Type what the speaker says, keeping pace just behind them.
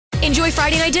Enjoy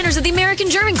Friday night dinners at the American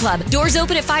German Club. Doors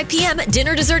open at 5 p.m.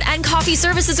 Dinner, dessert, and coffee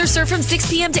services are served from 6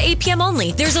 p.m. to 8 p.m.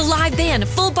 only. There's a live band,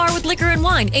 full bar with liquor and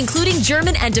wine, including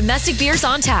German and domestic beers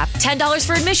on tap. $10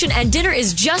 for admission, and dinner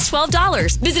is just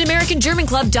 $12. Visit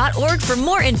AmericanGermanClub.org for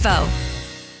more info.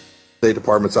 State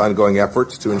Department's ongoing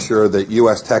efforts to ensure that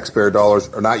U.S. taxpayer dollars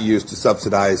are not used to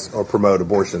subsidize or promote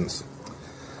abortions.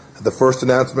 The first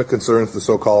announcement concerns the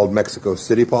so-called Mexico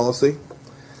City policy.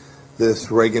 This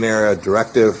Reagan-era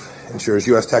directive ensures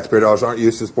U.S. taxpayer dollars aren't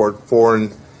used to support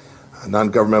foreign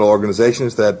non-governmental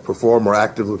organizations that perform or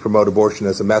actively promote abortion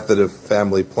as a method of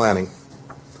family planning.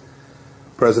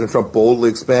 President Trump boldly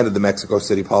expanded the Mexico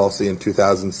City policy in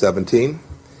 2017.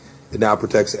 It now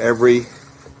protects every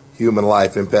human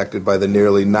life impacted by the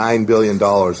nearly $9 billion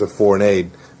of foreign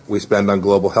aid we spend on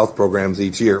global health programs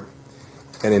each year,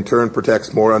 and in turn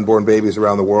protects more unborn babies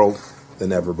around the world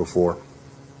than ever before.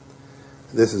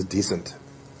 This is decent.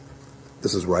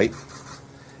 This is right.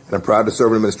 And I'm proud to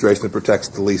serve an administration that protects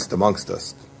the least amongst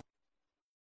us.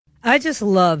 I just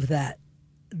love that.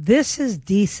 This is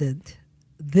decent.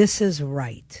 This is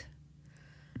right.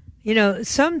 You know,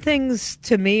 some things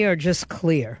to me are just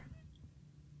clear.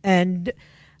 And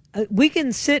we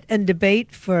can sit and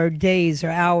debate for days or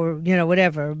hours,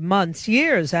 whatever, months,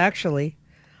 years, actually,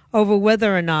 over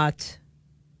whether or not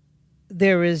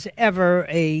there is ever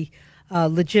a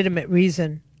legitimate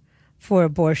reason for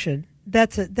abortion.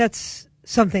 That's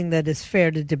something that is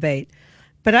fair to debate.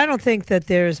 But I don't think that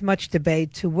there is much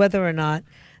debate to whether or not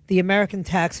the American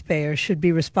taxpayer should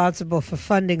be responsible for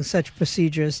funding such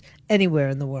procedures anywhere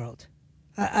in the world.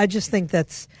 I just think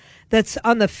that's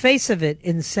on the face of it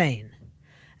insane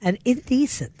and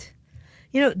indecent.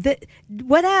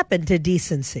 What happened to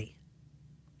decency?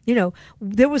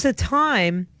 There was a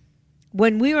time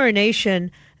when we were a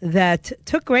nation that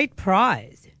took great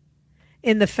pride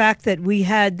in the fact that we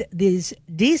had these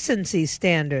decency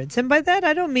standards. And by that,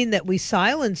 I don't mean that we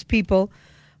silence people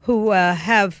who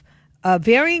have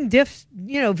varying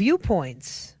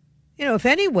viewpoints. If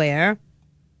anywhere,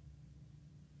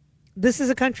 this is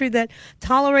a country that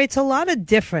tolerates a lot of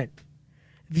different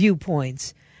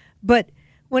viewpoints. But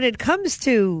when it comes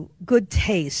to good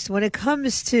taste, when it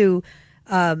comes to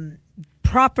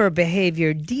proper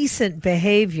behavior, decent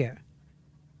behavior,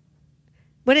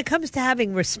 when it comes to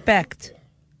having respect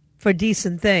for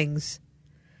decent things,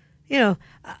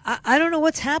 I don't know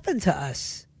what's happened to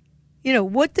us.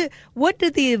 What did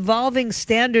the evolving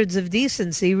standards of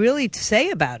decency really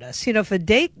say about us? For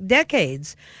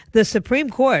decades, the Supreme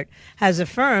Court has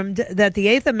affirmed that the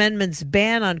Eighth Amendment's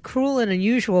ban on cruel and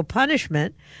unusual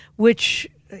punishment, which,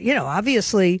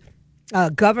 obviously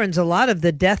governs a lot of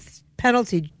the death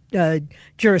penalty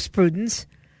jurisprudence,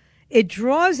 it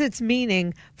draws its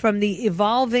meaning from the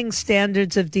evolving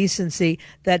standards of decency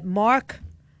that mark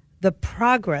the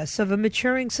progress of a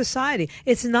maturing society.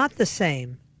 It's not the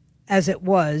same as it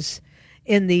was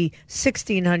in the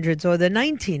 1600s or the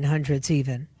 1900s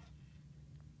even.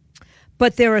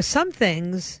 But there are some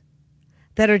things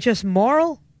that are just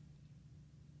moral,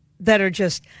 that are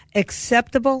just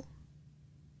acceptable,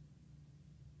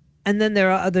 and then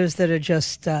there are others that are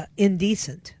just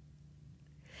indecent.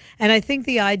 And I think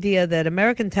the idea that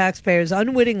American taxpayers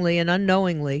unwittingly and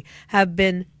unknowingly have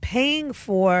been paying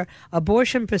for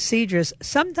abortion procedures,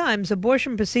 sometimes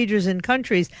abortion procedures in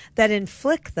countries that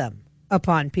inflict them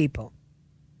upon people,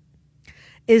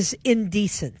 is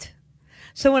indecent.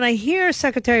 So when I hear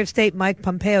Secretary of State Mike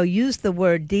Pompeo use the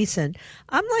word decent,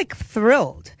 I'm like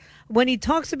thrilled when he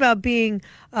talks about being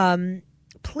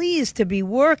pleased to be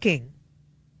working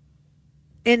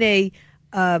in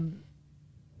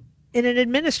an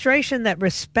administration that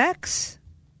respects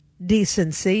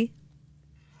decency.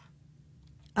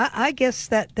 I guess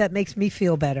that makes me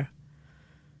feel better.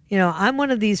 I'm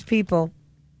one of these people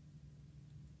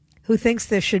who thinks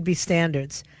there should be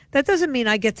standards. That doesn't mean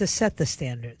I get to set the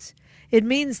standards. It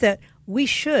means that we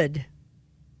should,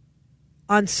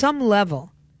 on some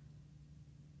level,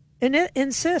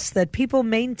 insist that people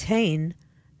maintain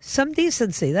some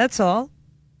decency. That's all.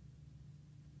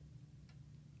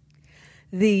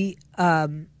 The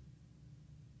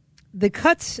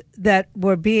cuts that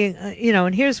were being,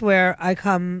 and here's where I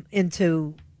come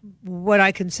into what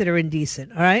I consider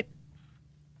indecent, all right?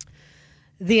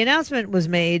 The announcement was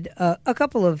made a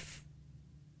couple of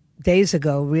days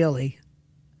ago, really,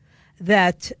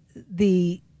 that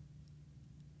the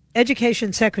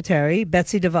Education Secretary,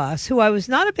 Betsy DeVos, who I was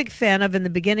not a big fan of in the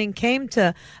beginning, came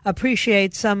to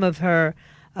appreciate some of her,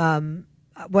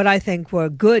 what I think were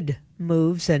good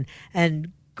moves and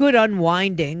good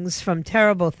unwindings from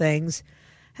terrible things,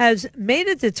 has made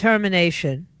a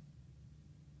determination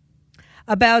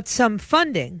about some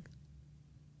funding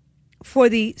for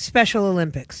the Special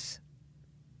Olympics.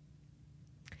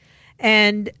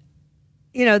 And,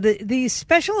 you know, the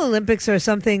Special Olympics are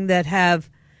something that have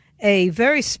a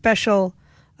very special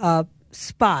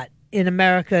spot in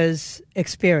America's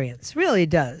experience. Really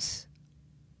does.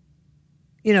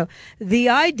 You know, the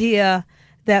idea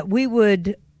that we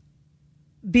would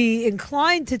be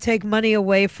inclined to take money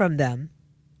away from them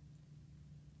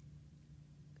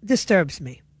disturbs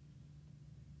me.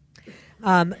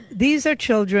 These are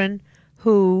children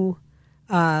who,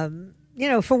 you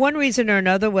know, for one reason or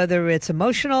another, whether it's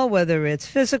emotional, whether it's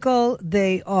physical,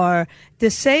 they are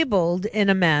disabled in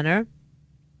a manner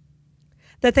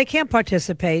that they can't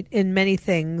participate in many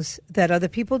things that other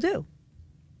people do.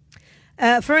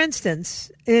 For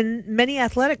instance, in many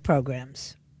athletic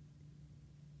programs,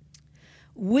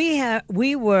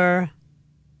 we were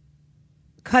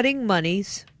cutting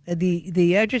monies.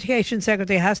 The education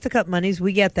secretary has to cut monies.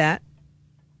 We get that.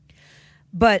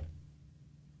 But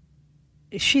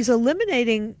she's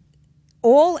eliminating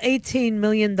all $18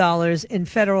 million in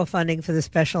federal funding for the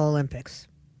Special Olympics.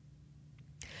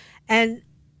 And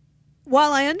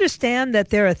while I understand that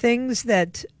there are things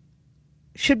that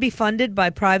should be funded by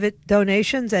private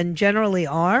donations and generally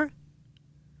are,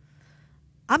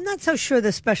 I'm not so sure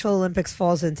the Special Olympics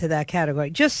falls into that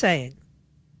category. Just saying.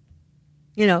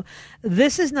 You know,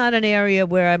 this is not an area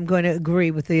where I'm going to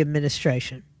agree with the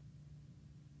administration.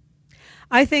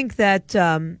 I think that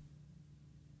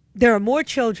there are more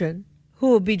children who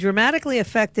will be dramatically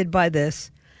affected by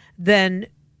this than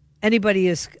anybody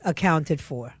is accounted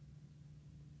for.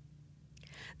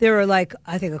 There are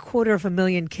I think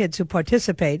 250,000 kids who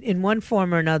participate in one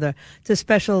form or another to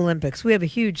Special Olympics. We have a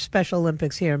huge Special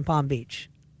Olympics here in Palm Beach.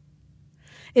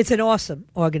 It's an awesome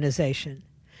organization.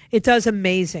 It does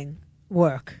amazing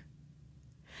work.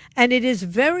 And it is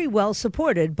very well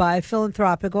supported by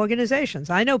philanthropic organizations.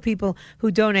 I know people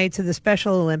who donate to the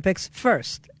Special Olympics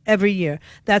first every year.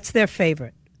 That's their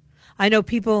favorite. I know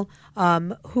people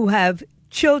who have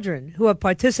children who have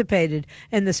participated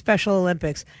in the Special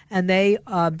Olympics, and they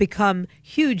become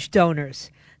huge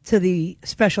donors to the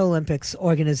Special Olympics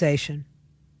organization.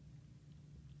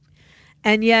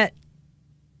 And yet,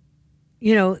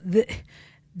 you know,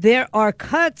 there are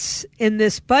cuts in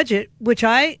this budget, which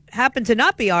I happen to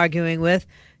not be arguing with,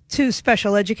 to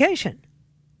special education,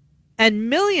 and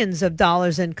millions of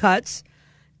dollars in cuts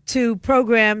to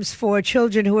programs for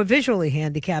children who are visually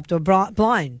handicapped or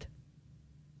blind.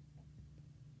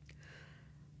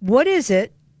 What is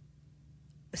it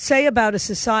say about a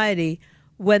society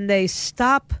when they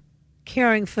stop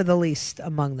caring for the least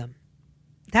among them?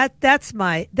 That's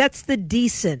the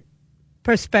decent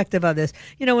perspective of this.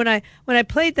 You know, when I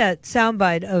played that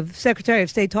soundbite of Secretary of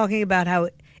State talking about how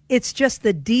it's just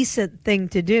the decent thing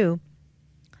to do,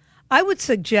 I would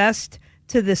suggest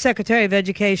to the Secretary of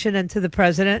Education and to the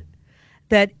President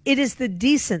that it is the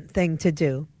decent thing to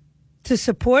do to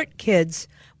support kids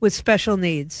with special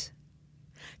needs,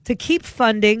 to keep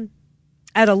funding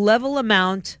at a level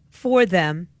amount for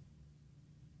them.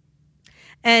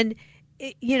 And,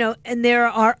 you know, and there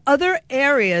are other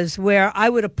areas where I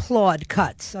would applaud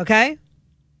cuts, okay?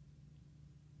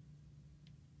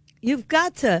 You've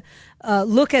got to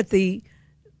look at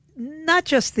not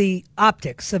just the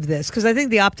optics of this, because I think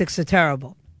the optics are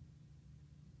terrible.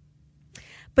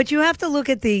 But you have to look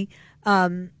at the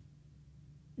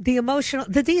emotional,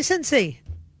 the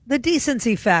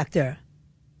decency factor.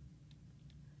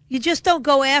 You just don't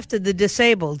go after the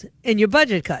disabled in your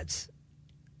budget cuts.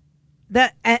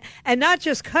 And not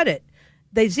just cut it,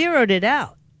 they zeroed it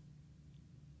out.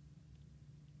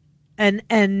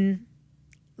 And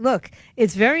look,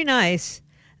 it's very nice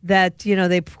that, you know,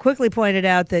 they quickly pointed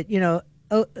out that, you know,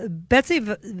 Betsy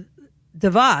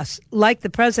DeVos, like the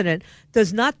president,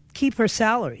 does not keep her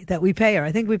salary that we pay her.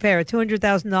 I think we pay her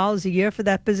 $200,000 a year for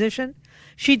that position.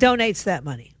 She donates that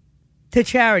money to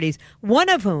charities, one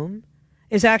of whom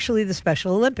is actually the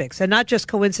Special Olympics. And not just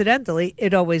coincidentally,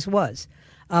 it always was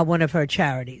one of her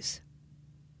charities.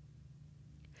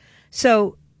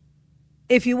 So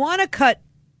if you want to cut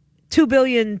 $2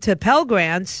 billion to Pell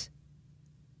Grants,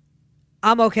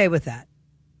 I'm okay with that.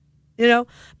 You know,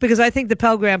 because I think the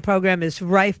Pell Grant program is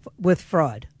rife with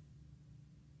fraud.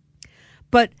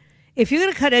 But if you're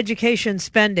going to cut education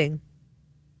spending,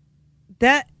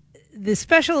 that the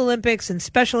Special Olympics and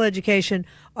special education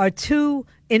are two,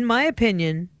 in my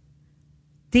opinion,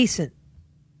 decent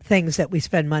things that we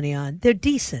spend money on. They're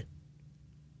decent.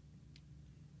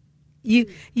 You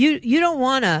don't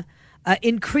want to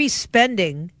increase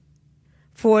spending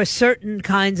for certain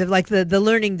kinds of, like the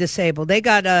learning disabled. They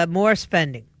got more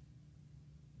spending.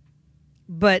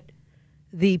 But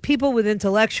the people with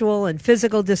intellectual and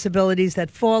physical disabilities that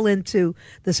fall into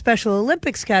the Special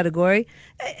Olympics category.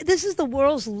 This is the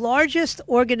world's largest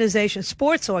organization,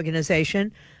 sports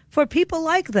organization, for people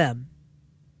like them.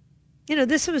 You know,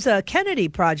 this was a Kennedy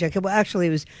project. Well, actually,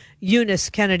 it was Eunice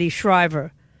Kennedy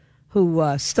Shriver who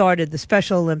started the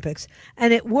Special Olympics.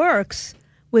 And it works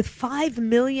with 5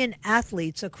 million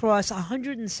athletes across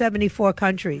 174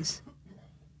 countries.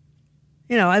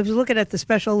 You know, I was looking at the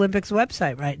Special Olympics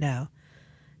website right now.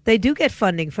 They do get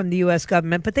funding from the U.S.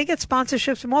 government, but they get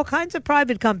sponsorships from all kinds of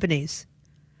private companies.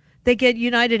 They get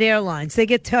United Airlines. They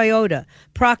get Toyota,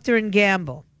 Procter &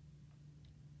 Gamble.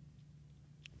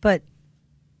 But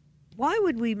why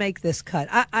would we make this cut?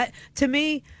 To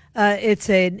me, it's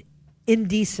an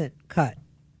indecent cut.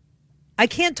 I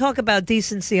can't talk about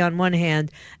decency on one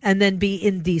hand and then be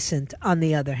indecent on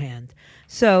the other hand.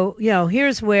 So, you know,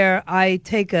 here's where I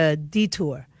take a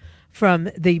detour from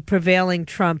the prevailing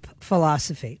Trump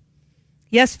philosophy.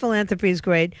 Yes, philanthropy is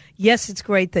great. Yes, it's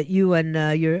great that you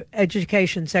and your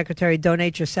education secretary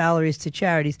donate your salaries to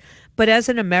charities. But as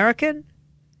an American,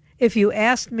 if you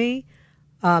asked me,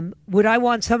 would I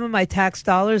want some of my tax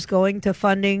dollars going to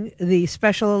funding the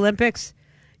Special Olympics?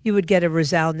 You would get a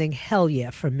resounding hell yeah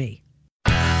from me.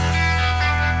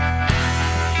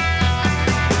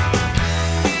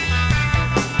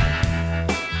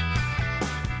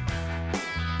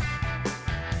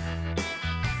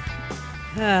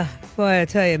 Boy, I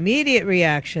tell you, immediate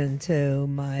reaction to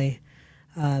my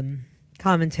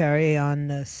commentary on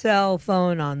the cell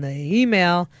phone, on the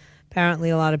email. Apparently,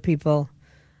 a lot of people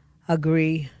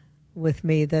agree with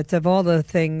me that of all the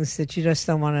things that you just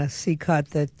don't want to see cut,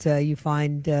 that you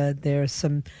find there's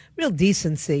some real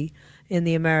decency in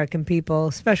the American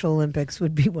people. Special Olympics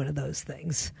would be one of those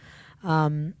things.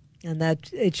 And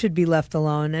that it should be left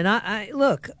alone. And I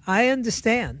look, I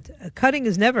understand. Cutting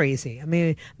is never easy. I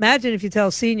mean, imagine if you tell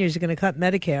seniors you're going to cut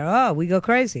Medicare. Oh, we go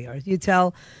crazy. Or you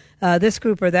tell this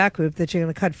group or that group that you're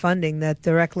going to cut funding that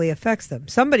directly affects them.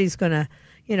 Somebody's going to,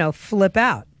 you know, flip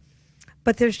out.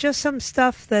 But there's just some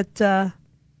stuff that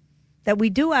that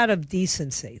we do out of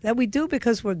decency, that we do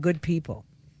because we're good people.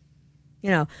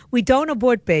 You know, we don't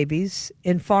abort babies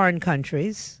in foreign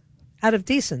countries out of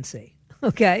decency,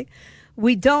 okay?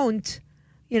 We don't,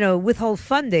 you know, withhold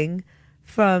funding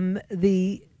from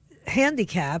the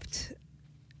handicapped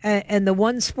and the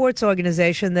one sports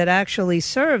organization that actually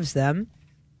serves them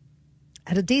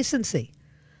out of decency.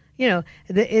 You know,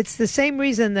 it's the same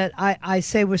reason that I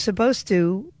say we're supposed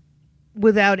to,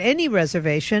 without any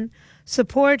reservation,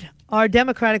 support our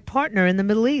democratic partner in the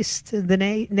Middle East, the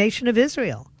nation of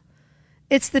Israel.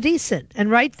 It's the decent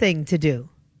and right thing to do.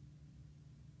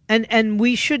 And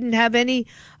we shouldn't have any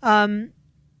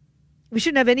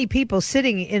people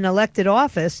sitting in elected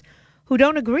office who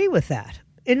don't agree with that.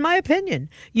 In my opinion,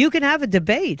 you can have a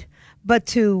debate, but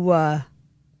to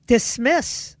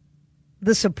dismiss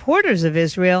the supporters of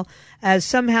Israel as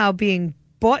somehow being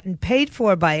bought and paid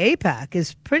for by AIPAC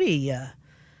is pretty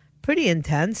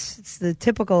intense. It's the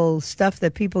typical stuff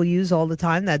that people use all the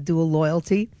time, that dual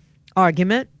loyalty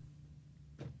argument.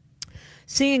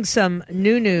 Seeing some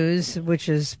new news, which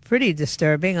is pretty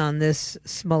disturbing on this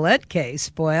Smollett case.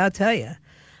 Boy, I'll tell you.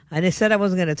 And I said I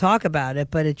wasn't going to talk about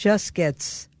it, but it just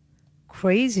gets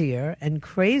crazier and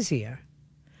crazier.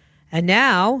 And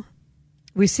now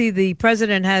we see the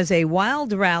president has a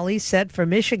wild rally set for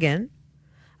Michigan.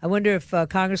 I wonder if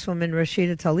Congresswoman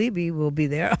Rashida Tlaib will be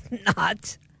there.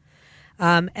 Not.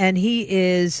 And he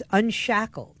is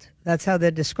unshackled. That's how they're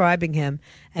describing him.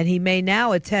 And he may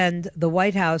now attend the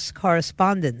White House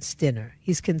Correspondents' Dinner.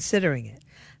 He's considering it.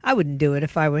 I wouldn't do it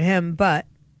if I were him, but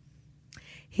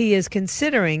he is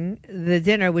considering the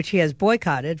dinner, which he has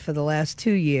boycotted for the last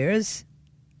 2 years.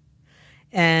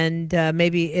 And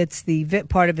maybe it's the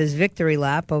part of his victory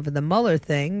lap over the Mueller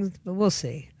thing. But we'll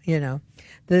see, you know.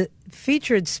 The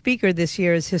featured speaker this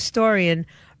year is historian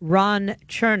Ron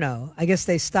Chernow. I guess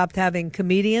they stopped having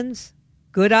comedians.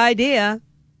 Good idea.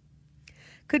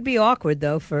 Could be awkward,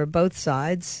 though, for both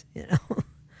sides. You know,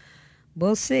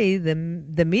 we'll see. The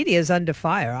media is under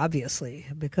fire, obviously,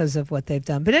 because of what they've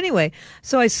done. But anyway,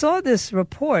 so I saw this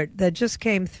report that just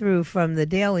came through from the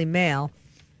Daily Mail,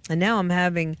 and now I'm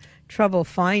having trouble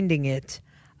finding it,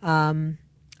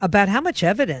 about how much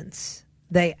evidence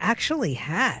they actually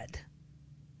had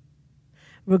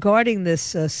regarding this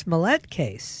Smollett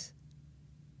case.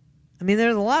 I mean,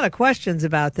 there's a lot of questions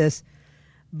about this,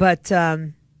 but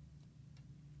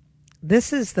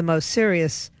this is the most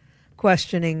serious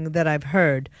questioning that I've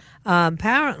heard.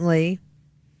 Apparently,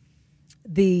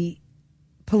 the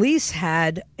police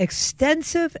had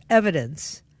extensive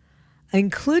evidence,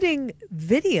 including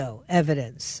video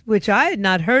evidence, which I had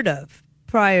not heard of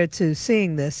prior to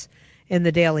seeing this in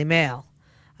the Daily Mail,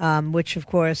 which, of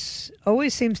course,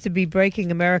 always seems to be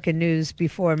breaking American news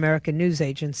before American news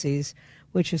agencies,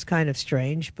 which is kind of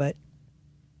strange. But,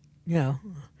 you know,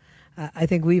 I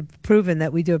think we've proven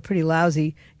that we do a pretty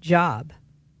lousy job.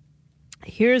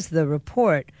 Here's the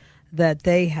report that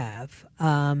they have.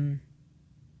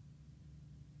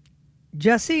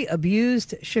 Jussie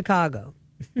abused Chicago.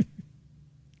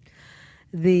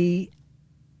 The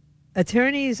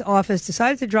attorney's office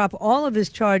decided to drop all of his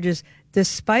charges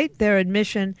despite their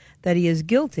admission that he is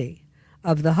guilty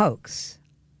of the hoax.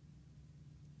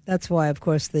 That's why, of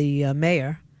course, the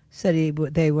mayor said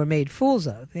they were made fools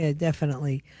of. It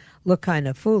definitely looked kind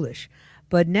of foolish.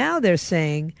 But now they're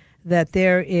saying that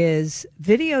there is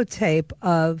videotape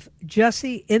of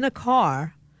Jussie in a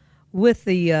car with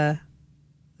the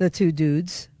two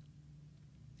dudes,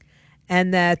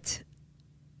 and that,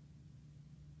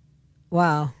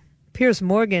 wow, Piers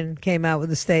Morgan came out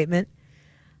with a statement.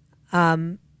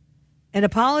 An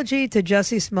apology to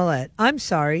Jussie Smollett. I'm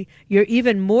sorry. You're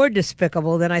even more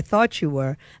despicable than I thought you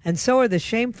were, and so are the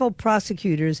shameful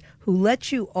prosecutors who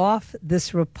let you off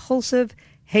this repulsive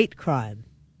hate crime.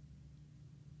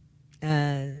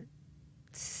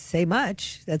 Say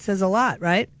much. That says a lot,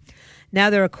 right? Now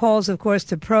there are calls, of course,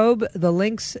 to probe the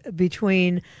links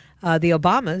between the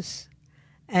Obamas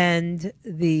and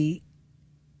the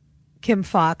Kim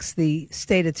Foxx, the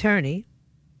state attorney.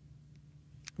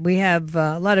 We have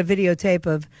a lot of videotape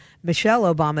of Michelle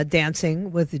Obama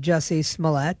dancing with Jussie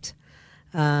Smollett.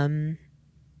 It's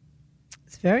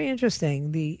very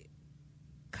interesting. The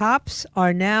cops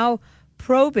are now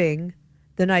probing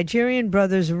the Nigerian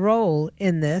brothers' role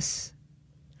in this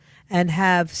and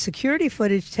have security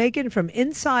footage taken from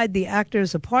inside the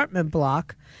actor's apartment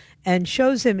block and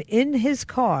shows him in his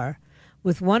car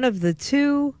with one of the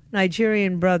two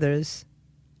Nigerian brothers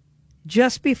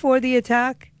just before the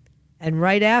attack and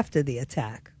right after the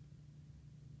attack.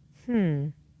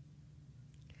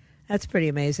 That's pretty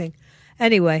amazing.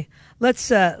 Anyway,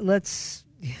 let's we're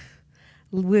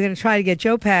going to try to get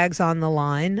Joe Pags on the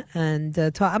line and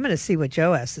talk. I'm going to see what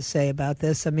Joe has to say about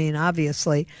this. I mean,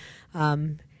 obviously,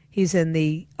 he's in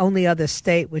the only other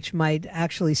state which might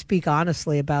actually speak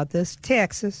honestly about this,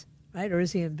 Texas, right? Or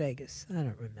is he in Vegas? I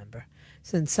don't remember.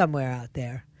 It's in somewhere out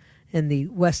there in the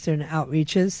western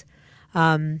outreaches.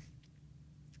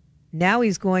 Now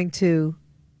he's going to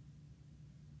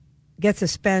get to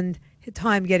spend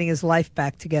time getting his life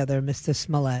back together, Mr.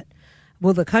 Smollett.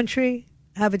 Will the country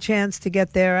have a chance to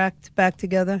get their act back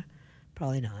together?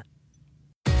 Probably not.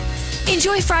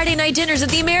 Enjoy Friday night dinners at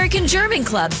the American German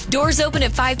Club. Doors open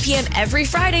at 5 p.m. every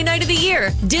Friday night of the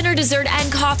year. Dinner, dessert,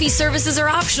 and coffee services are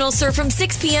optional, served from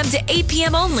 6 p.m. to 8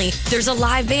 p.m. only. There's a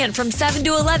live band from 7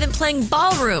 to 11 playing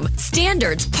ballroom,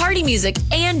 standards, party music,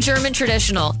 and German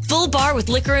traditional. Full bar with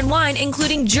liquor and wine,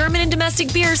 including German and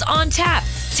domestic beers on tap.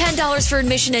 $10 for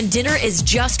admission and dinner is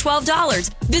just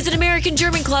 $12. Visit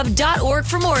AmericanGermanClub.org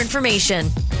for more information.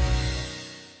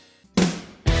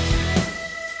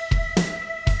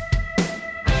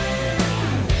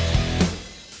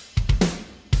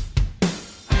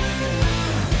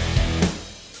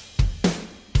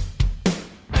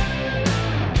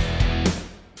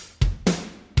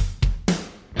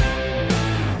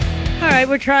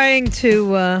 We're trying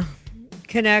to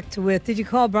connect with, did you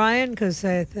call Brian? Because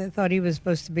I thought he was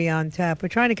supposed to be on tap. We're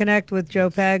trying to connect with Joe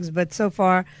Pags, but so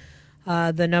far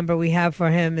the number we have for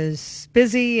him is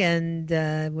busy, and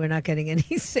we're not getting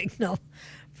any signal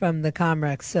from the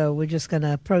Comrex. So we're just going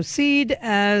to proceed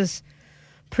as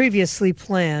previously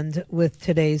planned with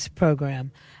today's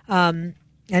program. And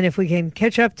if we can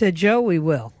catch up to Joe, we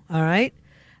will. All right.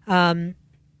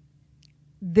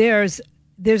 There's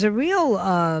a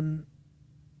real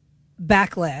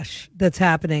backlash that's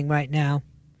happening right now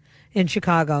in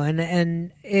Chicago,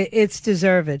 and it's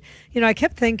deserved. You know, I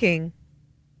kept thinking,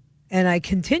 and I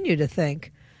continue to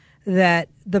think, that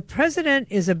the president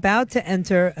is about to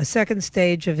enter a second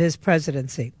stage of his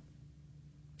presidency,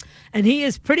 and he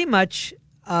has pretty much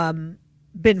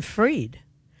been freed.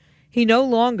 He no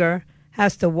longer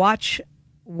has to watch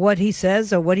what he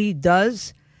says or what he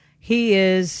does. He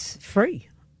is free.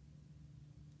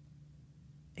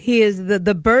 He is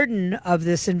the burden of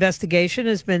this investigation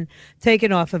has been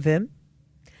taken off of him.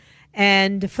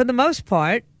 And for the most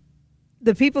part,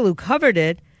 the people who covered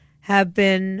it have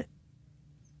been,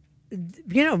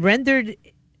 rendered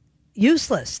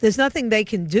useless. There's nothing they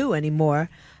can do anymore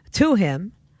to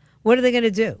him. What are they going to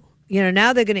do?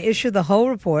 Now they're going to issue the whole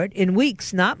report in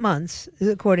weeks, not months,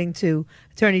 according to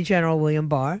Attorney General William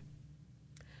Barr,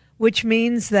 which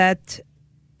means that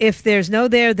if there's no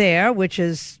there, which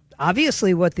is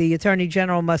obviously what the Attorney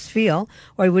General must feel,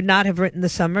 or he would not have written the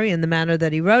summary in the manner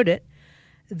that he wrote it,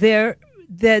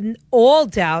 then all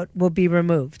doubt will be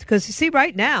removed. Because you see,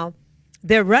 right now,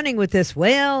 they're running with this,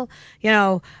 well,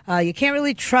 you can't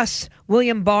really trust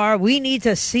William Barr. We need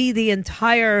to see the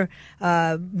entire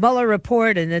Mueller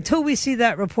report. And until we see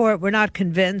that report, we're not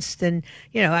convinced. And,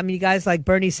 you guys like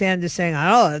Bernie Sanders saying,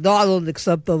 I don't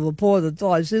accept the report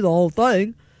until I see the whole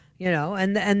thing.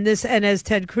 And as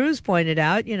Ted Cruz pointed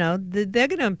out, they're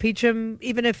going to impeach him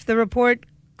even if the report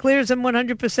clears him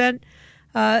 100%.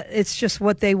 It's just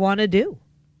what they want to do.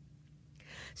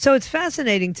 So it's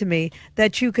fascinating to me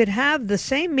that you could have the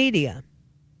same media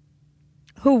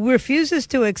who refuses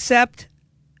to accept,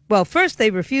 well, first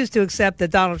they refuse to accept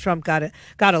that Donald Trump got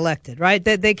elected, right?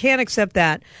 They can't accept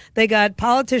that. They got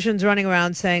politicians running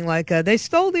around saying they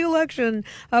stole the election.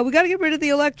 We got to get rid of the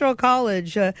Electoral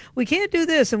College. We can't do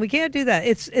this and we can't do that.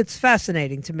 It's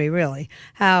fascinating to me, really,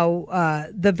 how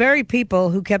the very people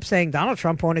who kept saying Donald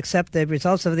Trump won't accept the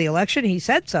results of the election, he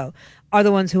said so, are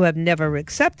the ones who have never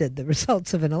accepted the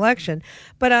results of an election.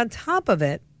 But on top of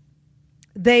it,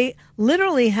 they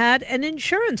literally had an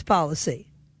insurance policy,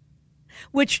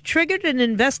 which triggered an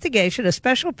investigation, a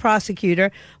special prosecutor,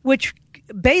 which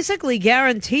basically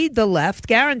guaranteed the left,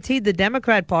 guaranteed the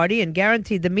Democrat Party, and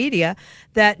guaranteed the media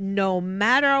that no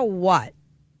matter what,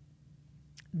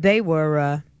 they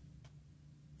were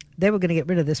going to get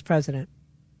rid of this president,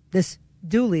 this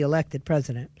duly elected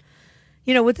president.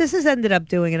 What this has ended up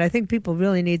doing, and I think people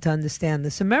really need to understand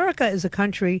this, America is a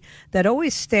country that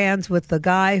always stands with the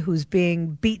guy who's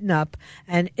being beaten up,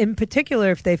 and in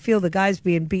particular if they feel the guy's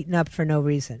being beaten up for no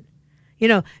reason.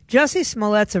 Jussie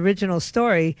Smollett's original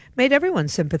story made everyone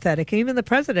sympathetic. Even the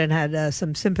president had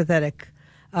some sympathetic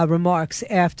remarks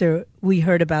after we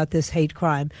heard about this hate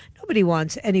crime. Nobody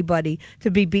wants anybody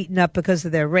to be beaten up because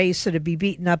of their race or to be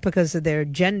beaten up because of their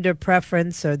gender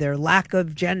preference or their lack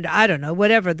of gender. I don't know,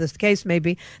 whatever the case may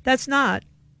be. That's not,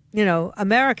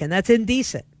 American. That's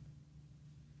indecent.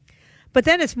 But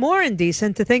then it's more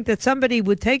indecent to think that somebody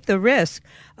would take the risk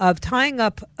of tying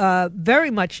up very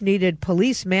much needed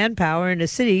police manpower in a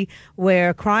city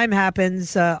where crime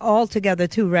happens altogether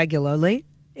too regularly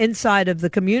inside of the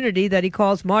community that he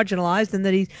calls marginalized and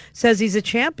that he says he's a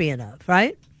champion of,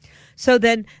 right? So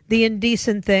then the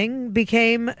indecent thing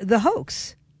became the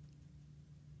hoax.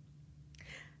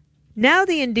 Now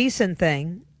the indecent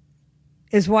thing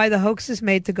is why the hoax is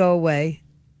made to go away.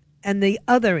 And the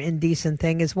other indecent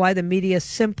thing is why the media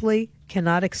simply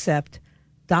cannot accept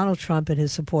Donald Trump and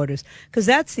his supporters. Because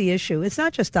that's the issue. It's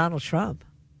not just Donald Trump.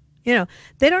 They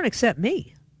don't accept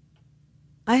me.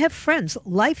 I have friends,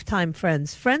 lifetime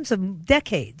friends, friends of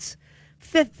decades,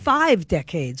 5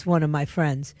 decades, one of my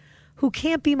friends, who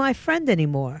can't be my friend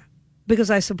anymore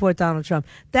because I support Donald Trump.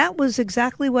 That was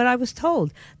exactly what I was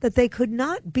told, that they could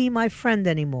not be my friend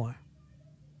anymore.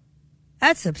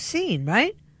 That's obscene,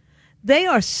 right? They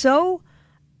are so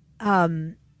out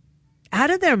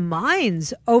of their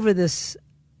minds over this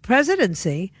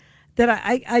presidency that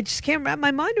I just can't wrap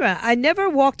my mind around. I never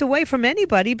walked away from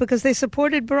anybody because they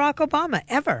supported Barack Obama,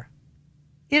 ever.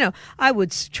 I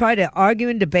would try to argue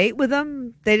and debate with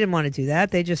them. They didn't want to do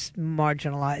that. They just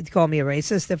marginalized, call me a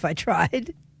racist if I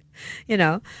tried,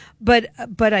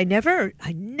 But I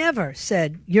never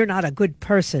said you're not a good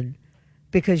person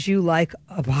because you like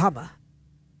Obama.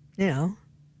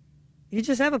 You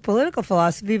just have a political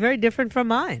philosophy very different from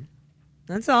mine.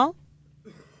 That's all.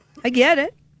 I get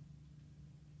it.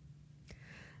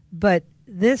 But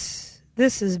this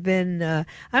has been, I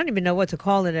don't even know what to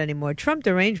call it anymore. Trump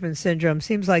derangement syndrome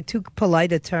seems like too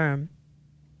polite a term.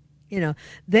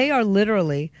 They are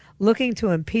literally looking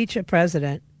to impeach a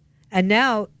president. And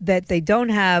now that they don't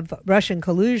have Russian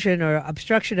collusion or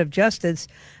obstruction of justice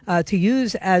to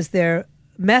use as their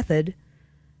method,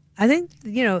 I think,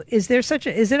 is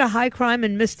it a high crime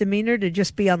and misdemeanor to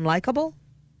just be unlikable?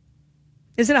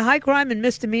 Is it a high crime and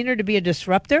misdemeanor to be a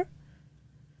disruptor?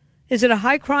 Is it a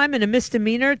high crime and a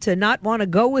misdemeanor to not want to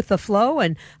go with the flow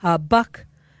and buck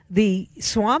the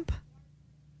swamp?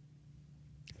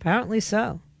 Apparently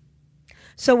so.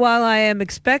 So while I am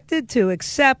expected to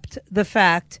accept the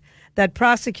fact that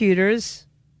prosecutors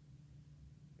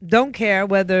don't care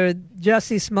whether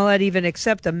Jussie Smollett even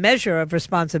accept a measure of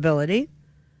responsibility,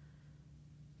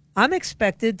 I'm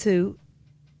expected to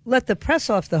let the press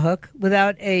off the hook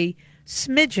without a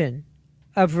smidgen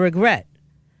of regret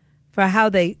for how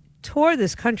they tore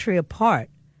this country apart,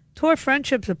 tore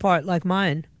friendships apart like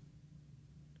mine,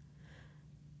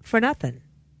 for nothing.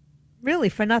 Really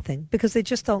for nothing, because they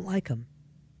just don't like him.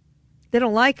 They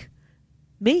don't like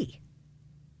me.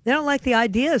 They don't like the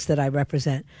ideas that I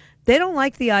represent. They don't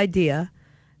like the idea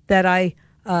that I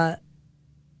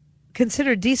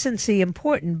consider decency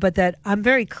important, but that I'm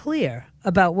very clear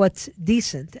about what's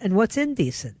decent and what's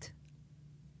indecent.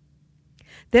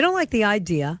 They don't like the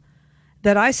idea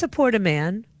that I support a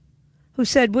man who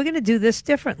said, we're going to do this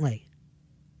differently.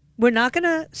 We're not going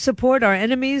to support our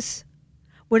enemies.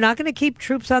 We're not going to keep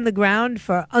troops on the ground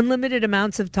for unlimited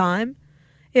amounts of time.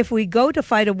 If we go to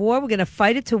fight a war, we're going to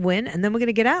fight it to win, and then we're going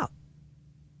to get out.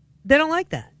 They don't like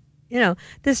that.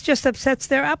 This just upsets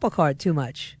their apple cart too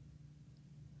much.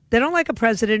 They don't like a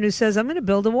president who says, I'm going to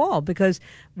build a wall, because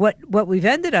what we've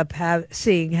ended up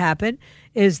seeing happen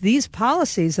is these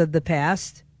policies of the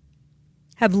past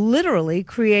have literally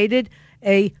created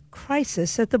a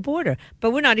crisis at the border.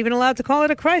 But we're not even allowed to call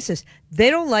it a crisis. They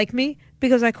don't like me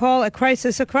because I call a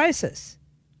crisis a crisis.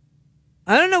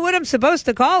 I don't know what I'm supposed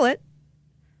to call it.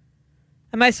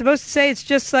 Am I supposed to say it's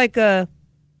just like a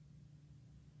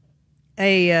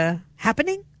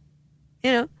happening?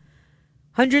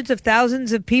 Hundreds of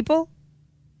thousands of people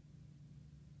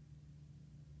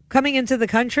coming into the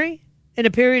country in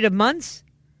a period of months?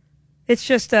 It's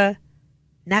just a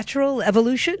natural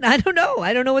evolution? I don't know.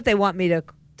 I don't know what they want me to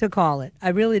call it. I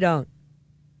really don't.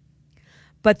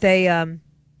 But they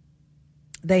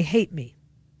hate me,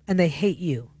 and they hate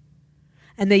you.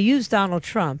 And they use Donald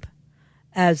Trump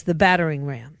as the battering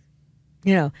ram.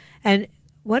 And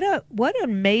what a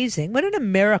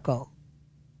miracle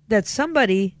that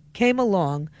somebody came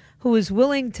along who was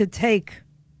willing to take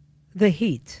the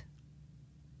heat.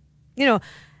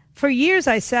 For years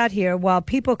I sat here while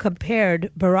people compared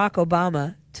Barack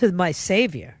Obama to my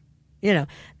savior.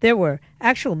 There were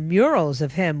actual murals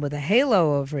of him with a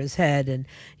halo over his head, and,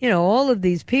 all of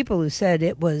these people who said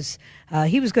it was,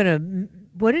 he was going to,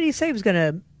 what did he say? He was going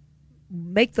to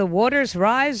make the waters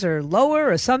rise or lower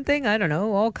or something. I don't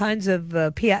know, all kinds of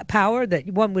power that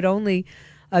one would only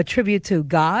attribute to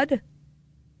God.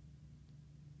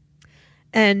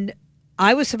 And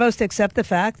I was supposed to accept the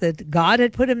fact that God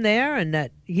had put him there and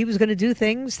that he was going to do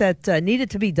things that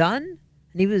needed to be done.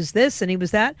 And he was this and he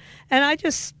was that. And I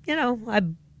just,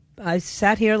 I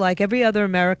sat here like every other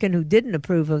American who didn't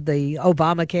approve of the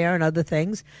Obamacare and other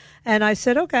things. And I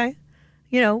said, okay,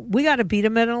 we got to beat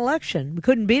him at an election. We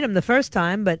couldn't beat him the first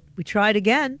time, but we tried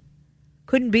again.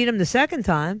 Couldn't beat him the second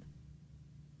time.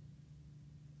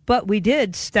 But we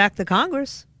did stack the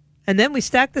Congress. And then we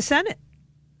stacked the Senate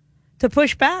to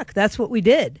push back. That's what we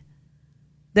did.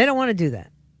 They don't want to do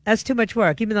that. That's too much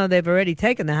work, even though they've already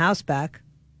taken the House back.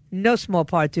 No small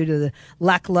part due to the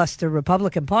lackluster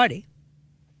Republican Party.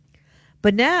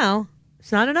 But now,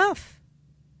 it's not enough.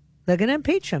 They're going to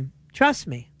impeach him. Trust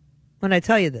me when I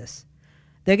tell you this.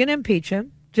 They're going to impeach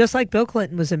him, just like Bill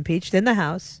Clinton was impeached in the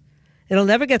House. It'll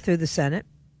never get through the Senate.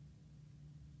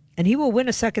 And he will win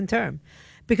a second term.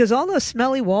 Because all those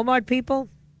smelly Walmart people,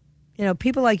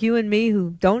 people like you and me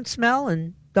who don't smell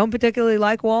and don't particularly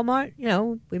like Walmart,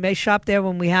 we may shop there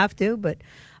when we have to, but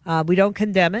we don't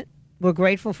condemn it. We're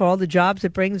grateful for all the jobs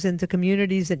it brings into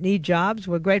communities that need jobs.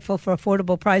 We're grateful for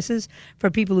affordable prices for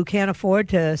people who can't afford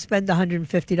to spend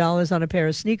 $150 on a pair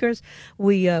of sneakers.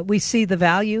 We see the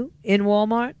value in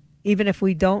Walmart, even if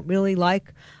we don't really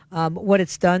like what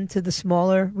it's done to the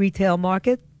smaller retail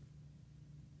market.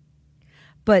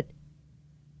 But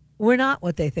we're not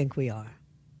what they think we are.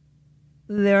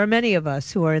 There are many of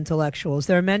us who are intellectuals.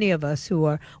 There are many of us who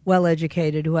are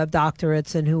well-educated, who have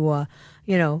doctorates, and who,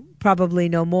 probably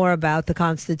know more about the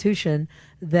Constitution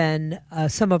than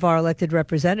some of our elected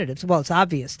representatives. Well, it's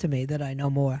obvious to me that I know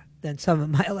more than some of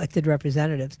my elected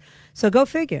representatives. So go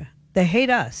figure. They hate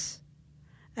us.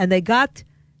 And they got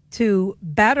to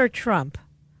batter Trump,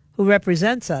 who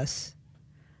represents us,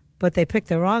 but they picked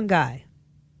the wrong guy.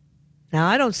 Now,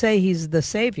 I don't say he's the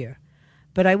savior,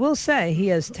 but I will say he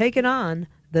has taken on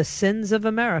the sins of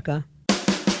America.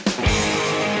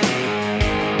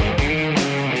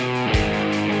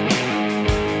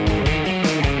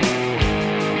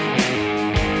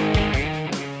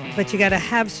 But you got to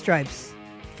have stripes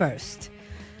first.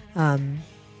 And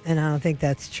I don't think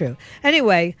that's true.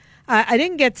 Anyway, I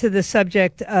didn't get to the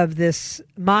subject of this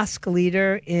mosque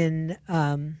leader in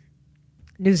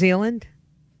New Zealand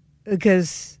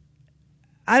because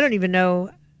I don't even know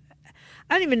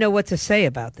what to say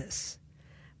about this.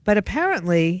 But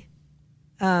apparently,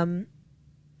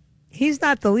 he's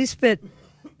not the least bit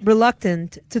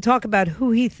reluctant to talk about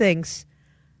who he thinks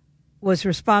was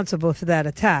responsible for that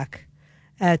attack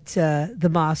at the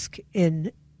mosque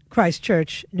in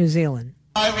Christchurch, New Zealand.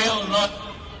 I will not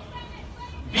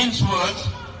mince words.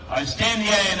 I stand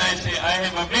here and I say I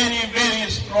have a very,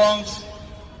 very strong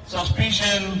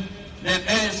suspicion that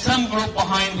there is some group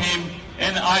behind him,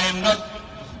 and I am not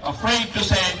afraid to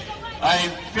say I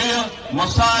feel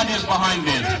Mossad is behind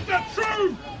this. Is that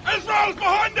true? Israel's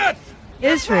behind it!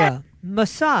 Israel.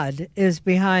 Mossad is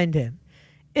behind him.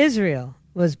 Israel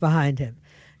was behind him.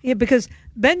 Yeah, because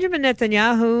Benjamin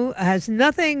Netanyahu has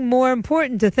nothing more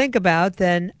important to think about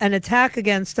than an attack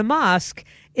against a mosque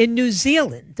in New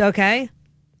Zealand, okay?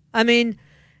 I mean,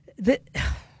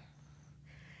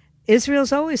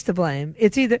 Israel's always to blame.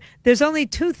 It's either, there's only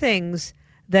two things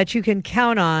that you can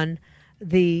count on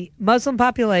the Muslim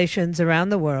populations around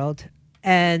the world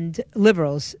and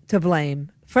liberals to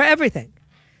blame for everything.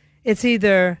 It's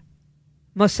either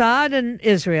Mossad and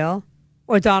Israel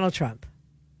or Donald Trump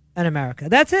and America.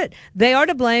 That's it. They are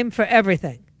to blame for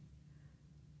everything,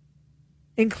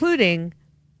 including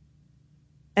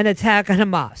an attack on a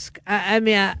mosque.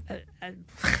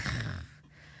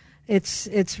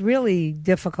 It's really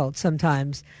difficult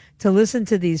sometimes to listen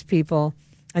to these people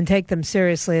and take them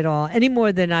seriously at all, any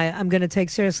more than I'm going to take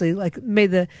seriously. Like, may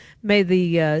the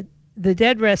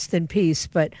dead rest in peace.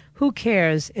 But who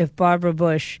cares if Barbara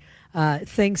Bush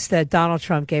thinks that Donald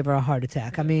Trump gave her a heart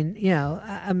attack? I mean,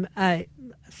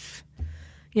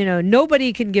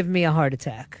 nobody can give me a heart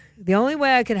attack. The only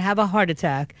way I can have a heart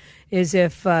attack is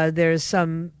if there's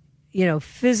some,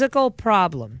 physical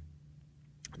problem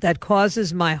that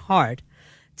causes my heart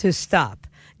to stop.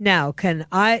 Now, can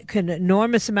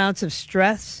enormous amounts of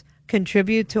stress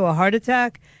contribute to a heart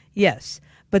attack? Yes.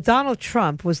 But Donald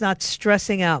Trump was not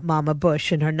stressing out Mama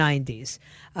Bush in her 90s.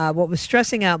 What was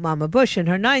stressing out Mama Bush in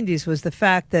her 90s was the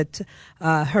fact that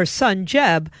her son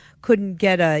Jeb couldn't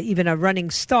get even a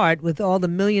running start with all the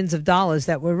millions of dollars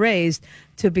that were raised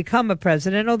to become a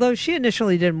president, although she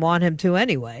initially didn't want him to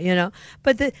anyway,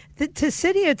 But to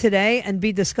sit here today and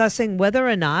be discussing whether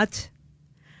or not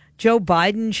Joe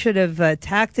Biden should have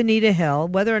attacked Anita Hill,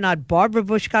 whether or not Barbara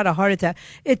Bush got a heart attack,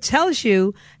 it tells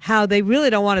you how they really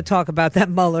don't want to talk about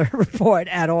that Mueller report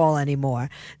at all anymore.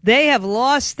 They have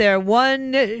lost their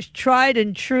one tried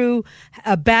and true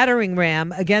battering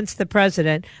ram against the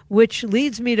president, which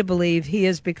leads me to believe he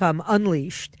has become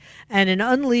unleashed. And an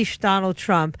unleashed Donald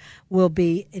Trump will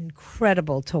be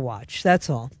incredible to watch.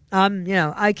 That's all.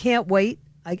 I can't wait.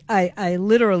 I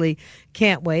literally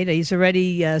can't wait. He's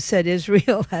already said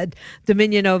Israel had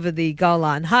dominion over the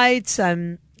Golan Heights.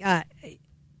 We're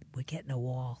getting a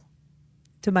wall.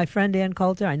 To my friend Ann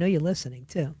Coulter, I know you're listening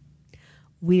too.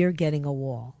 We're getting a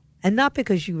wall. And not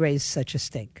because you raised such a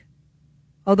stink.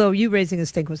 Although you raising a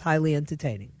stink was highly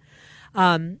entertaining.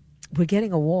 We're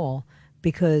getting a wall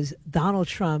because Donald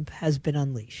Trump has been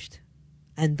unleashed.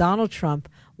 And Donald Trump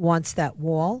wants that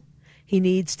wall. He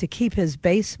needs to keep his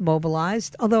base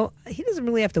mobilized, although he doesn't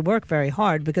really have to work very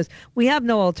hard because we have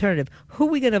no alternative. Who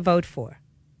are we going to vote for?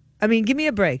 I mean, give me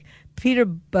a break. Peter,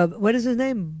 what is his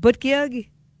name? Buttigieg?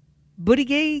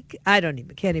 I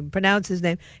can't even pronounce his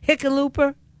name.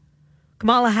 Hickenlooper,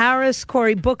 Kamala Harris,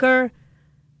 Cory Booker,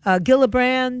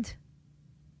 Gillibrand.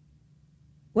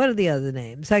 What are the other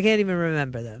names? I can't even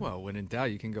remember them. Well, when in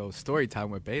doubt, you can go story time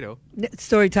with Beto.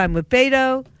 Story time with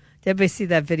Beto. Did everybody see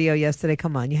that video yesterday?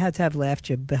 Come on, you had to have laughed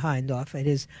your behind off at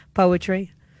his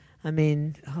poetry. I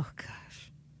mean, oh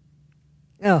gosh.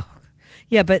 Oh,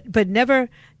 yeah, but never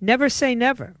say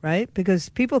never, right? Because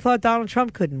people thought Donald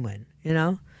Trump couldn't win,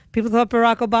 People thought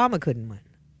Barack Obama couldn't win.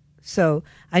 So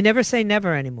I never say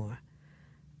never anymore.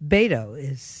 Beto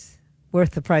is worth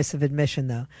the price of admission,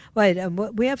 though. Wait,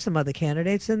 we have some other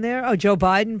candidates in there. Oh, Joe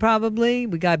Biden probably.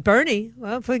 We got Bernie.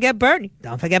 Well, forget Bernie.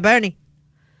 Don't forget Bernie.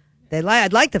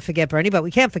 I'd like to forget Bernie, but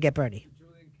we can't forget Bernie.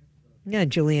 Yeah,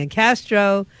 Julian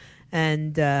Castro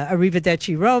and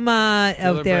Arrivederci Roma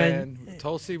out there.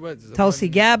 Tulsi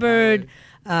Gabbard.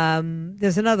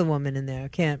 There's another woman in there. I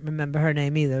can't remember her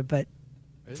name either, but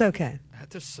it's okay.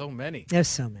 There's so many. There's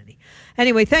so many.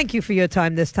 Anyway, thank you for your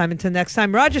time this time. Until next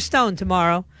time. Roger Stone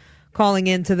tomorrow calling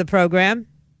into the program.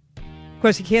 Of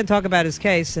course, he can't talk about his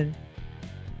case, and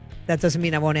that doesn't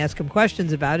mean I won't ask him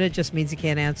questions about it. It just means he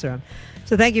can't answer them.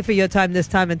 So thank you for your time this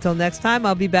time. Until next time,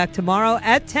 I'll be back tomorrow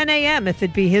at 10 a.m. if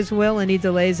it be his will and he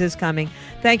delays his coming.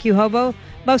 Thank you, Hobo.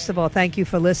 Most of all, thank you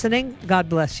for listening. God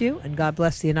bless you, and God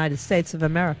bless the United States of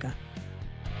America.